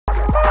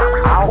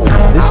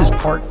This is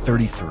part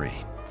 33.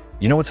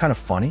 You know what's kind of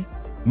funny?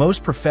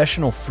 Most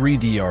professional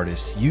 3D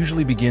artists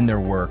usually begin their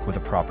work with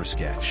a proper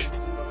sketch.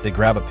 They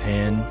grab a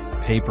pen,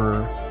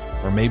 paper,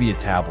 or maybe a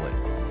tablet,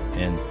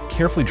 and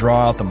carefully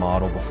draw out the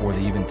model before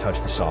they even touch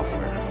the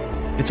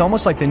software. It's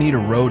almost like they need a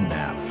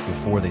roadmap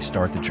before they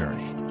start the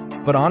journey.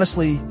 But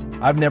honestly,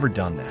 I've never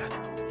done that.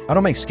 I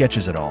don't make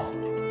sketches at all.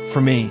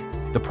 For me,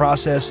 the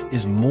process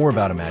is more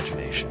about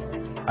imagination.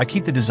 I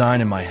keep the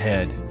design in my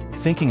head,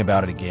 thinking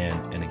about it again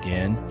and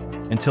again,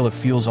 until it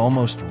feels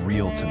almost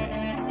real to me.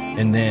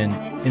 And then,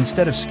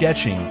 instead of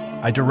sketching,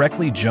 I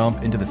directly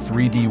jump into the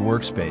 3D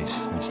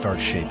workspace and start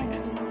shaping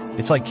it.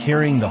 It's like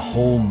carrying the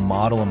whole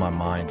model in my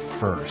mind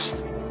first,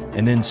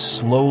 and then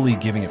slowly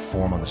giving it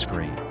form on the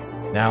screen.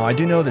 Now, I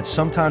do know that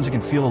sometimes it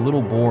can feel a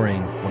little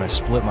boring when I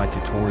split my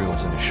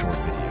tutorials into short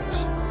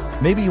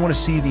videos. Maybe you want to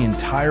see the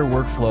entire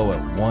workflow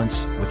at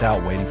once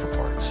without waiting for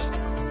parts.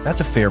 That's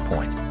a fair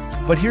point.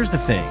 But here's the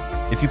thing,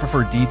 if you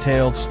prefer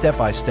detailed,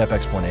 step-by-step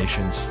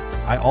explanations,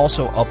 I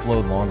also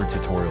upload longer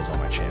tutorials on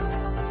my channel.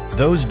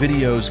 Those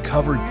videos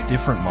cover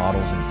different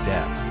models in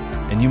depth,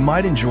 and you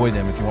might enjoy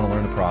them if you want to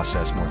learn the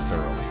process more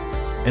thoroughly.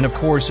 And of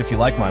course, if you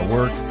like my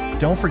work,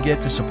 don't forget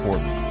to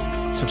support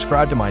me.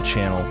 Subscribe to my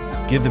channel,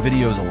 give the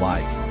videos a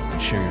like,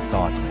 and share your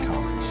thoughts in the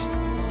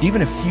comments.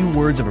 Even a few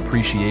words of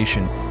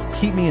appreciation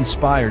keep me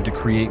inspired to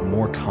create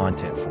more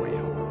content for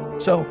you.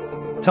 So,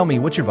 tell me,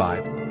 what's your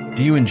vibe?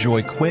 Do you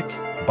enjoy quick,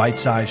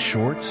 bite-sized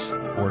shorts?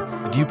 Or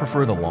do you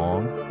prefer the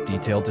long,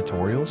 detailed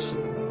tutorials?